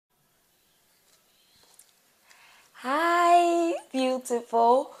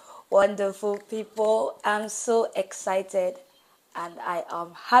beautiful, wonderful people. I'm so excited and I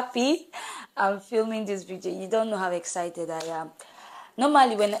am happy. I'm filming this video. You don't know how excited I am.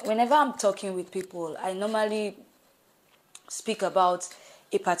 Normally, whenever I'm talking with people, I normally speak about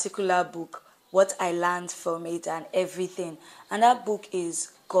a particular book, what I learned from it and everything. And that book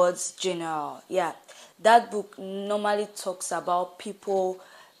is God's General. Yeah, that book normally talks about people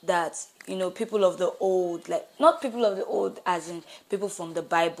that, you know, people of the old, like not people of the old as in people from the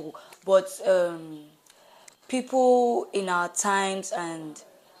Bible, but people in our times and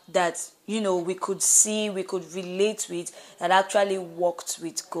that, you know, we could see, we could relate with, that actually walked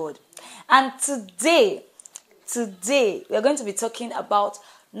with God. And today we're going to be talking about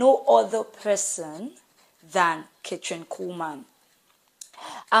no other person than Kathryn Kuhlman.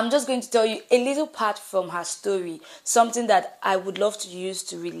 I'm just going to tell you a little part from her story, something that I would love to use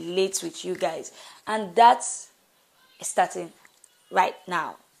to relate with you guys. And that's starting right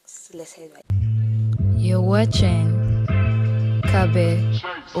now. So let's head right. You're watching KAGBE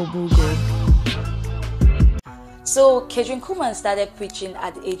OGBUGO. So Kathryn Kuhlman started preaching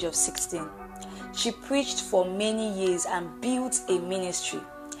at the age of 16. She preached for many years and built a ministry.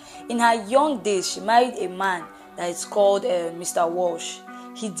 In her young days, she married a man that is called Mr. Walsh.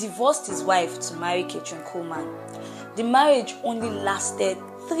 He divorced his wife to marry Kathryn Kuhlman. The marriage only lasted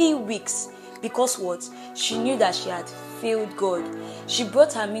 3 weeks because what? She knew that she had failed God. She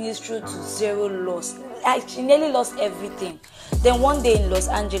brought her ministry to zero loss. She nearly lost everything. Then one day in Los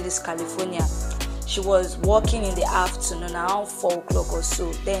Angeles, California, she was walking in the afternoon around 4 o'clock or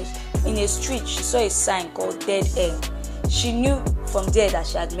so. Then in a street, she saw a sign called Dead End. She knew from there that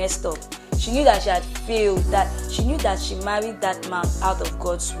she had messed up. She knew that she had failed, that she knew that she married that man out of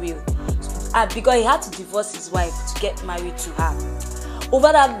God's will. Because he had to divorce his wife to get married to her.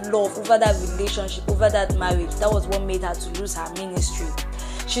 Over that love, over that relationship, over that marriage, that was what made her to lose her ministry.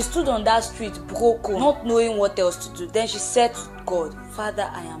 She stood on that street broken, not knowing what else to do. Then she said to God, Father,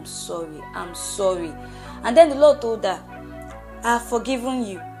 I am sorry. I'm sorry. And then the Lord told her, I have forgiven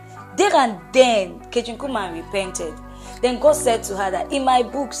you. There and then, Kathryn Kuhlman repented. Then God said to her that in my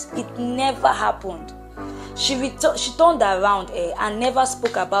books, it never happened. She turned around and never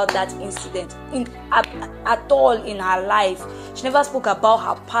spoke about that incident at all in her life. She never spoke about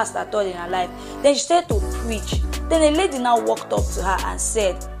her past at all in her life. Then she started to preach. Then a lady now walked up to her and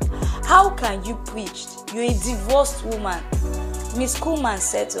said, how can you preach? You're a divorced woman. Miss Kuhlman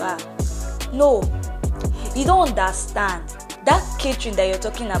said to her, no, you don't understand. That Kathryn that you're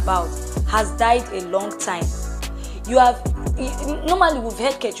talking about has died a long time. Normally we've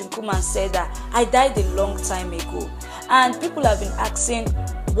heard Kathryn Kuhlman say that I died a long time ago, and people have been asking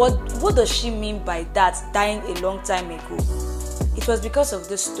what does she mean by that, dying a long time ago. It was because of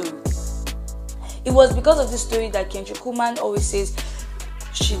this story. It was because of this story that Kathryn Kuhlman always says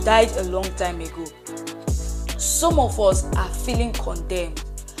she died a long time ago. Some of us are feeling condemned.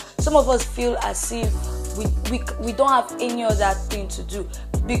 Some of us feel as if we don't have any other thing to do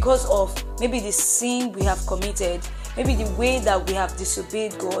because of maybe the sin we have committed, maybe the way that we have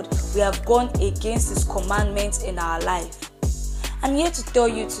disobeyed God, we have gone against His commandments in our life. I'm here to tell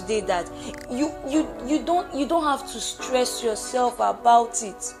you today that you don't have to stress yourself about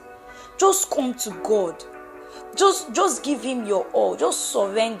it. Just come to God. Just give Him your all. Just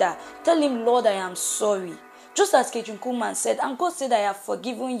surrender. Tell Him, Lord, I am sorry. Just as Kathryn Kuhlman said, and God said, I have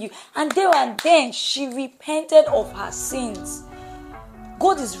forgiven you. And there and then, she repented of her sins.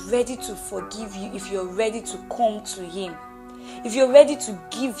 God is ready to forgive you if you're ready to come to Him. If you're ready to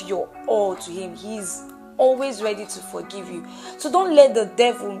give your all to Him, He's always ready to forgive you. So don't let the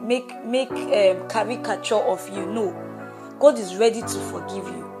devil make caricature of you. No, God is ready to forgive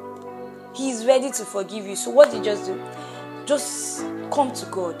you. He is ready to forgive you. So what do you just do? Just come to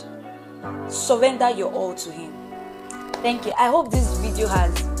God. Surrender your all to Him. Thank you. I hope this video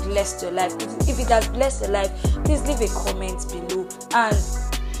has blessed your life. If it has blessed your life, please leave a comment below. And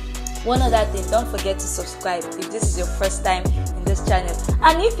one other thing, don't forget to subscribe if this is your first time in this channel.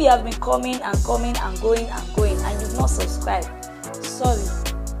 And if you have been coming and going and you've not subscribed, sorry,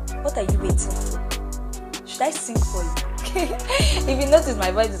 what are you waiting for? Should I sing for you? If you notice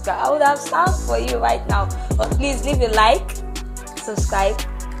my voice is gone, I would have sung for you right now. But please leave a like, subscribe,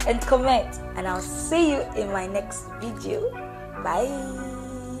 and comment, and I'll see you in my next video. Bye.